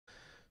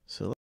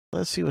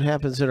Let's see what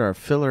happens in our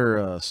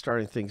filler.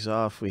 Starting things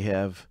off, we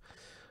have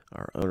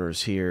our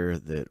owners here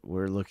that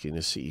we're looking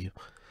to see.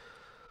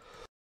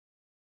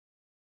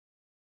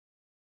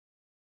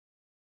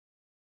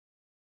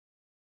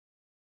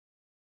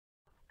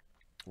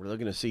 We're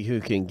looking to see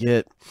who can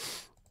get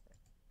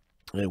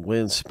and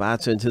win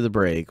spots into the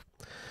break.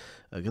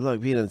 Good luck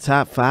being in the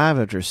top 5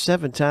 after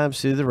 7 times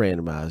through the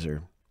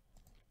randomizer.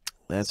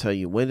 That's how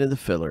you win in the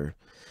filler.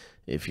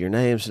 If your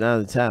name's not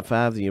in the top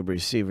 5, then you'll be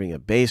receiving a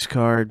base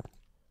card.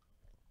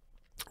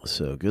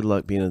 So good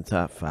luck being in the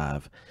top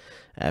 5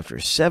 after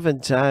 7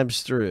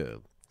 times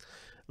through.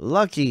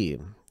 Lucky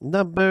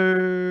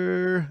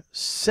number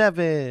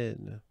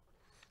 7.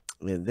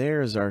 And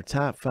there's our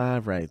top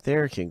 5 right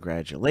there.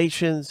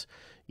 Congratulations.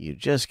 You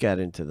just got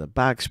into the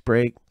box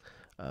break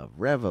of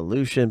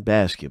Revolution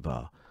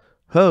Basketball.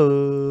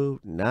 Ho,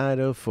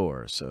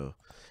 904. So,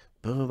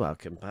 boom, I'll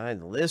combine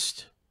the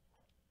list.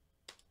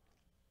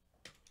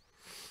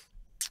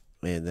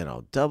 And then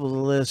I'll double the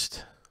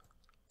list.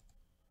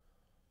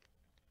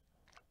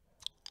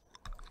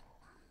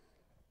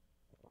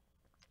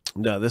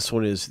 No, this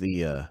one is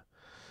the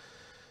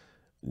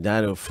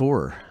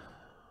 904.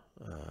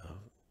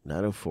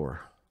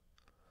 904.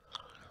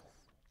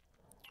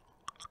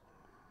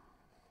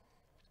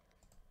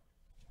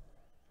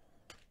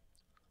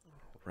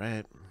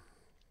 Right.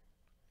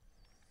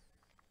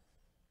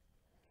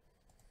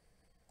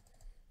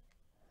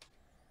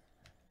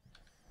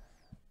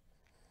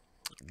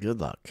 Good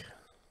luck.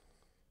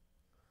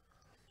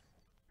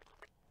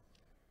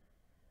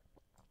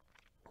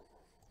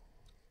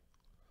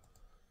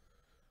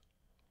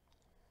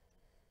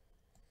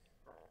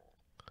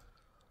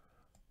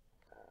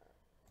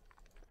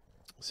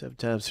 Seven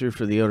times through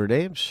for the Notre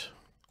Dames.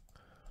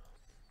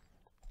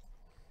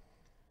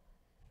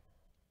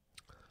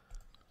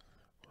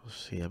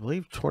 Let's see, I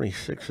believe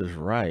 26 is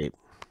right.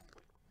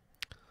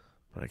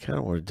 But I kind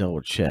of want to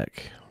double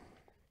check.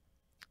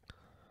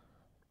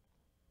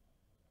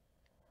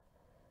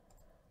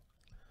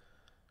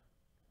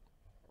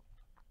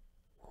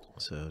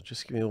 So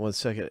just give me 1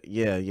 second.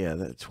 Yeah,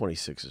 that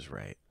 26 is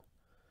right.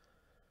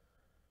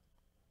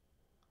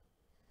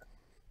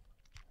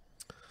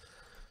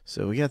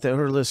 So we got the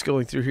owner list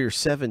going through here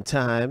 7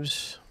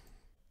 times.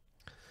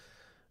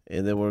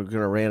 And then we're going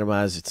to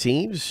randomize the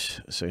teams.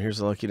 So here's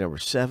the lucky number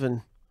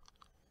 7.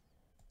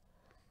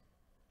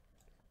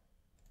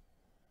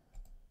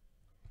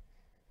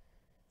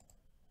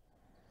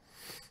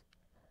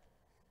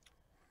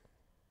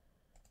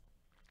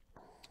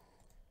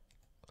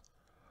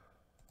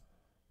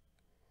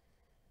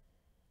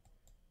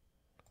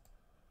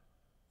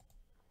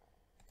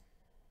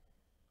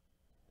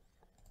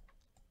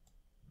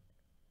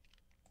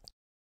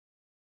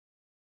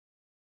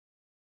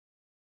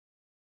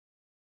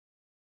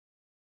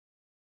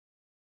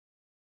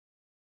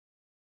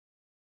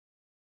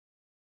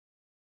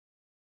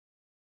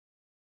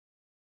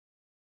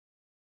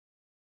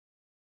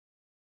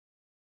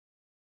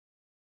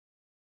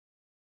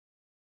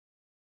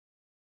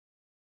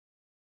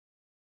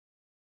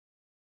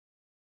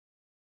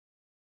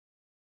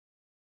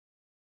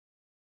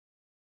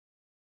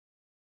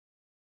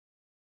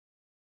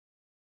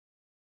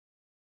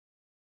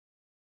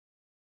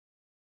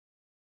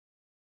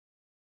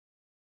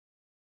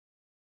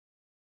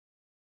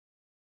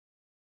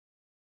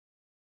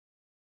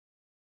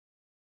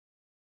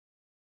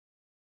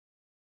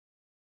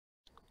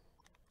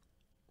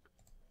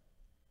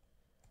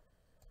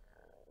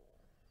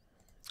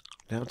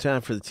 Now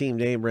time for the team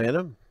name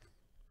random.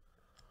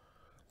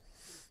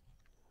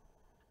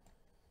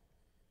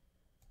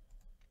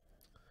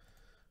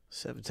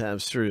 Seven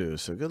times through.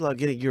 So good luck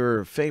getting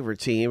your favorite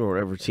team or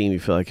whatever team you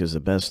feel like is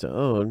the best to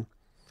own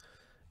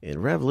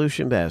in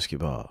Revolution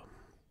Basketball.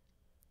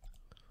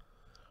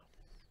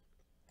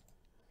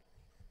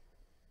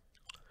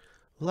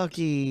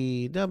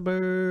 Lucky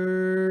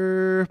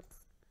number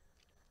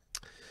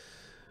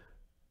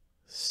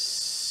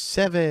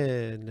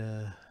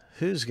 7.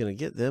 Who's going to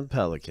get them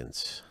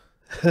Pelicans?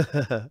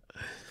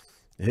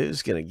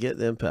 Who's going to get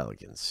them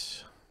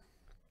Pelicans?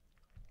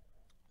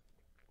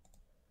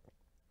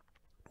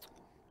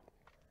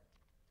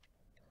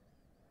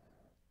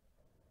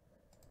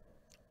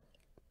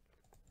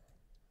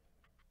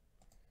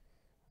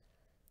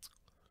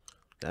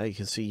 Now you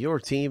can see your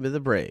team in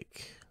the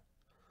break.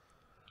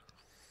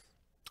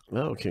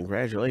 Oh,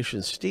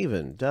 congratulations,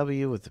 Stephen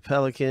W. with the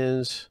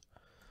Pelicans.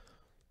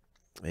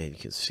 And you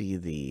can see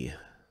the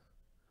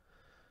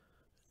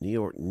New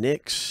York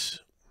Knicks.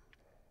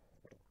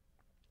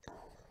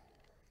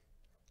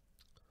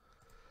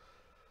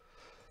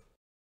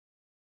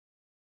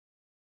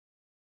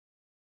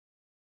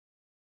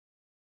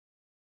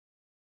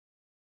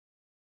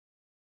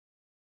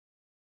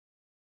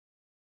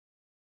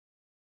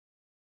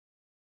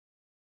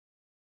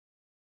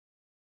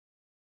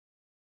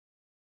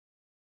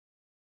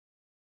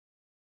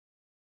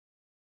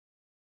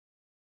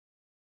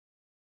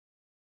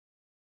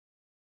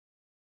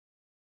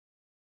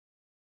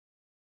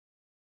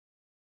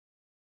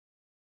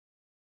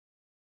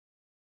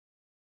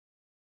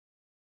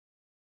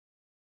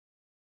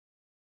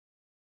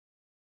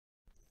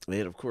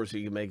 And, of course,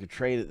 you can make a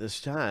trade at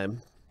this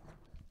time.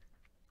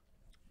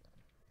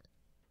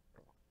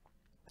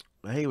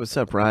 Hey, what's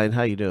up, Ryan?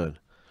 How you doing?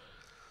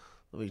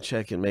 Let me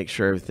check and make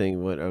sure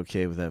everything went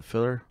okay with that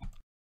filler.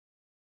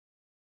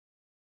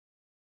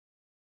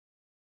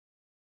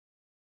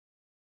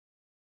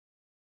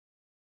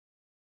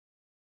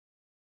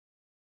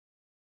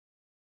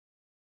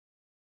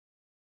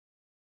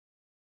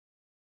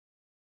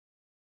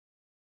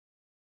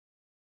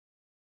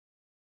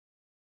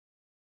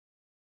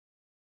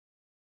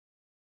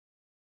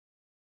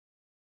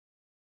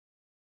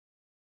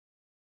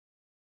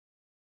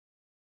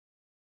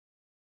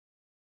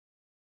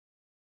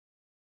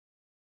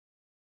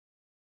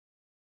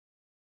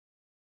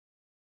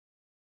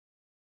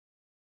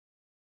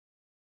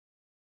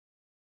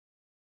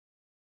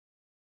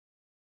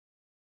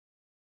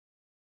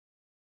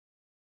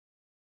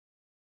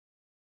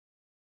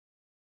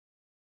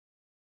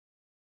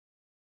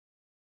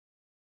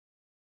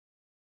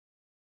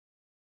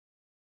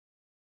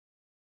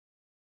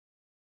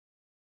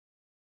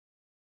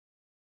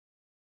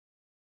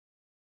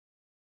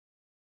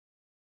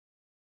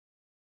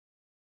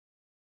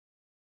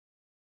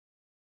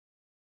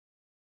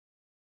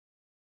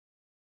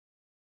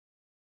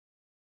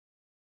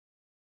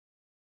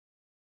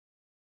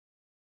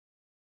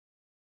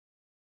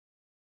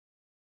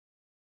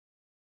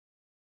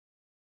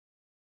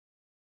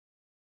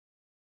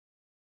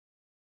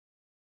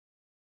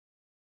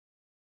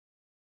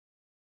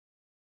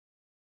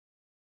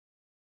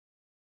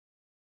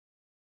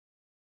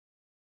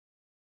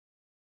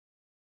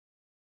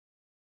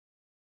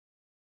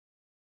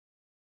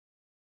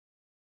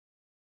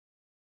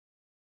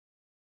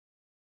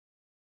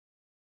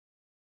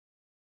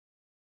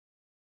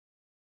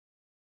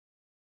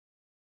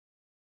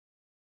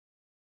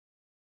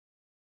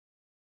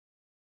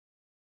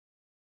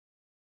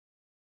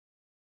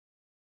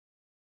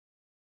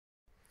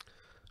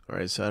 All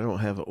right, so I don't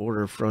have an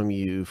order from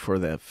you for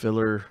that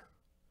filler.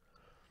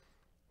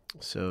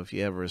 So if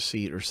you have a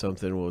receipt or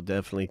something, we'll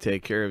definitely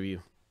take care of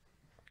you.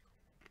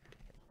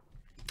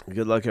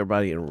 Good luck,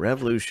 everybody, in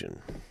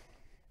Revolution.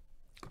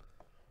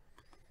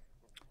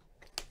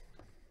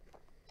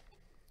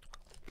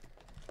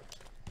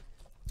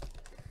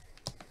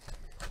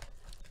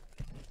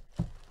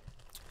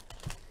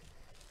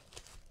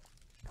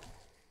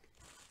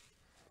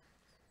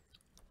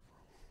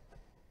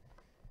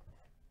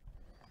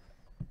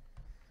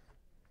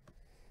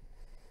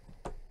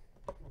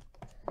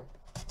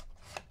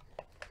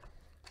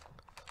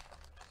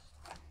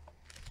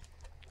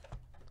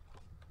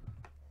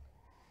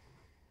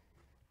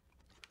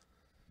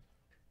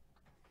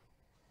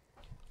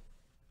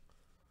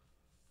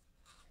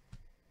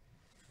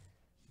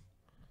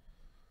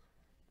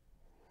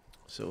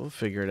 So we'll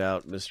figure it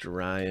out, Mr.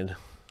 Ryan.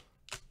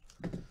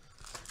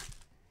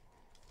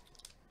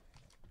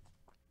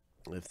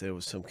 If there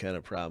was some kind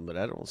of problem, but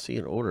I don't see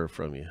an order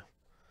from you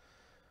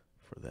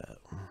for that.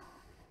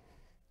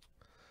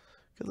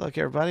 Good luck,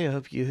 everybody. I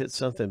hope you hit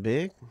something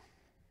big.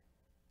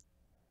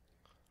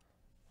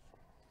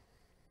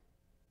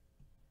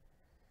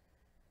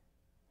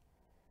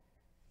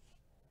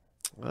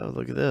 Oh,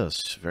 look at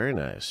this. Very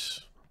nice.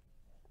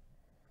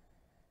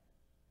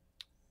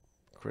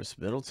 Chris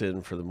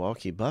Middleton for the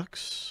Milwaukee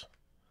Bucks.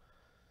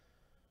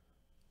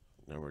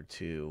 Number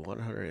 2,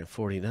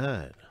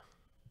 149.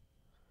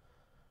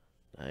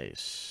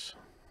 Nice.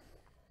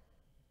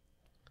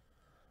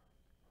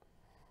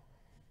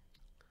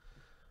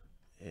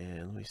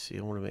 And let me see.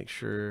 I want to make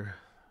sure.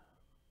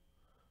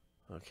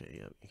 Okay,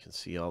 yep. You can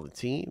see all the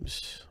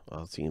teams.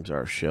 All the teams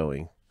are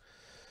showing.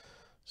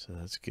 So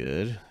that's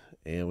good.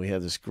 And we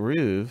have this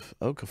Groove,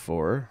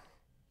 Okafor.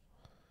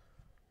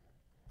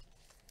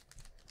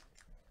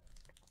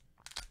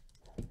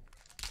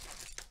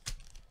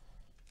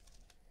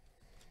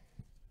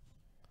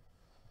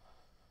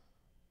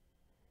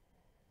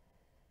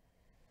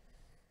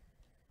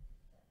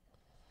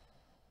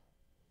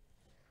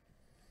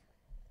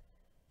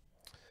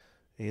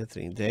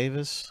 Anthony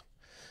Davis.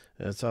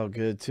 That's all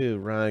good too,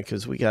 Ryan,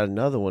 because we got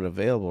another one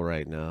available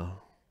right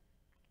now.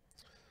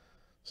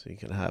 So you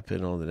can hop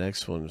in on the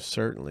next one,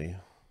 certainly.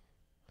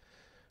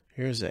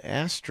 Here's the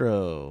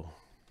Astro.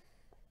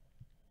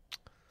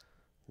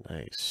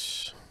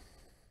 Nice.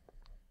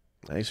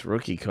 Nice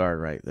rookie card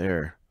right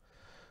there.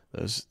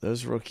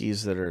 Those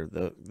rookies that are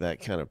that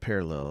kind of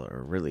parallel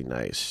are really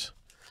nice.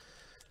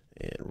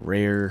 And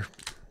rare.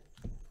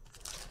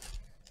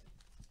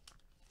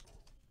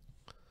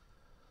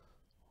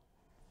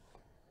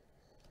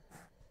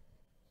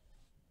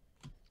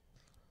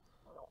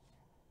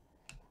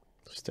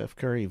 Steph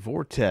Curry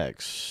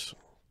Vortex.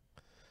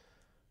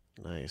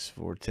 Nice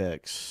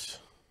Vortex.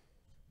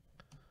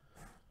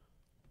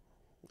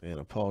 And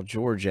a Paul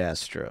George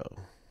Astro.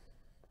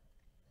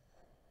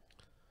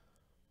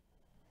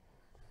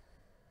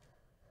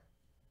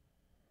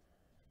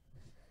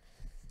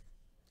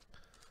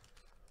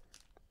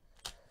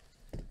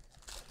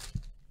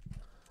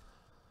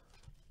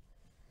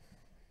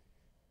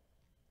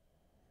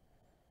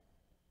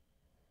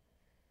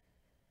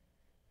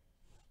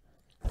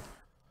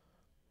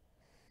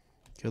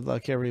 Good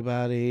luck,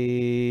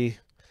 everybody.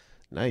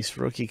 Nice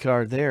rookie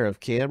card there of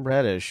Cam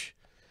Reddish.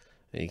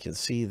 And you can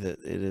see that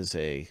it is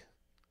a,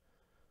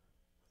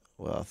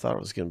 well, I thought it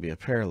was going to be a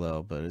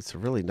parallel, but it's a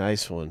really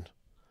nice one.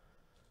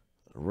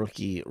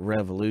 Rookie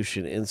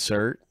Revolution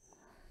insert.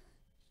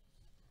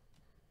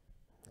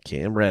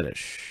 Cam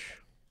Reddish.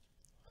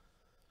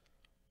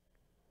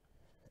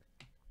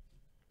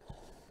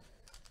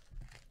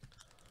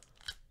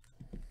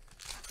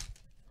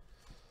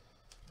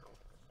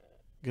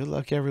 Good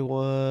luck,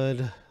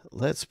 everyone.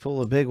 Let's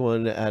pull a big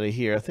one out of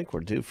here. I think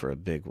we're due for a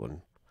big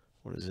one.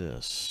 What is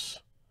this?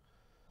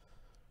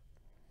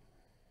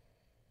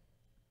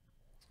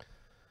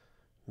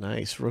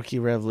 Nice Rookie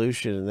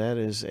Revolution, and that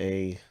is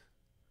a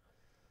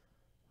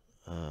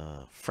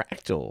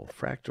Fractal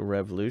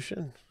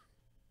Revolution.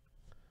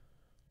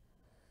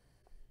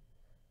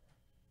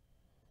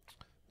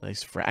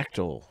 Nice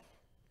Fractal.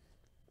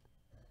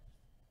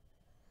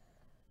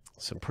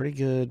 Some pretty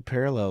good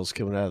parallels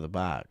coming out of the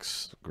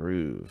box.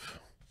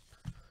 Groove.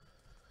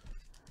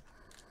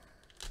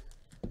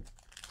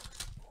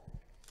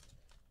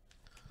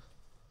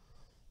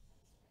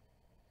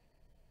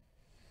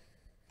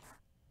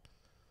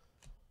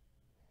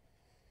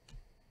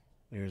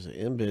 There's an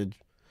Embiid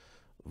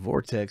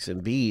Vortex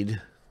and Bead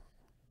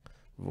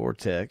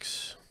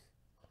Vortex.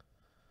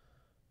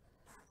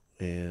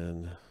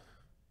 And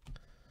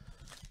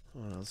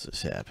what else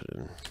is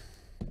happening?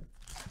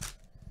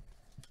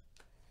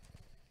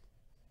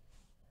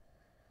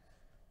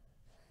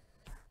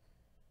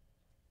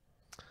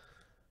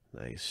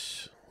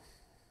 Nice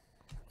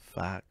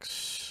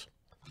Fox,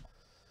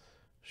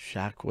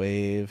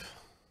 Shockwave,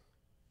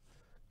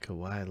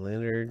 Kawhi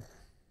Leonard,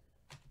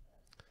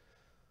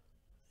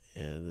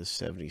 and the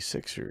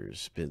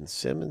 76ers, Ben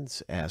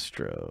Simmons,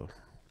 Astro.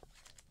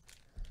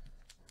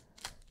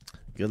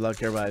 Good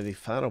luck, everybody. The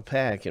final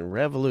pack in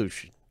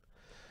Revolution.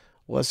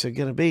 What's it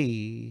going to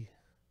be?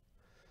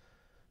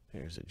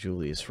 There's a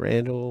Julius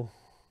Randle.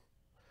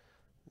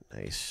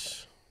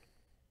 Nice.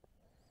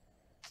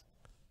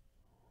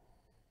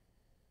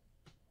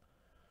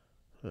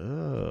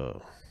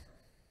 Oh.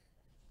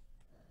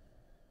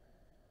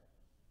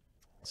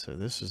 So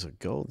this is a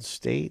Golden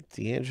State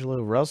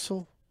D'Angelo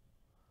Russell.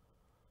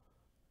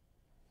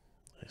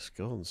 Nice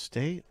Golden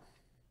State.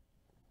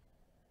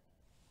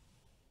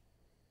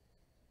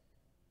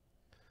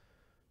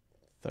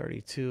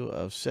 .32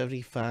 of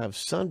 75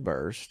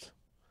 Sunburst.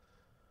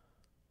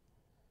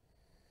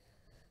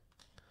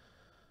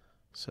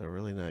 So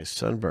really nice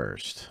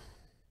Sunburst.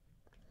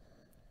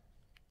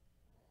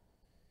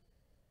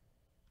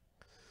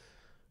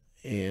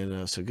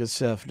 And so good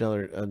stuff.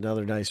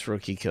 Another nice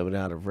rookie coming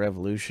out of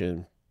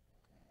Revolution.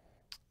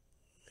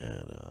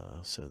 And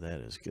so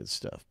that is good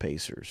stuff.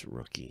 Pacers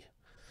rookie.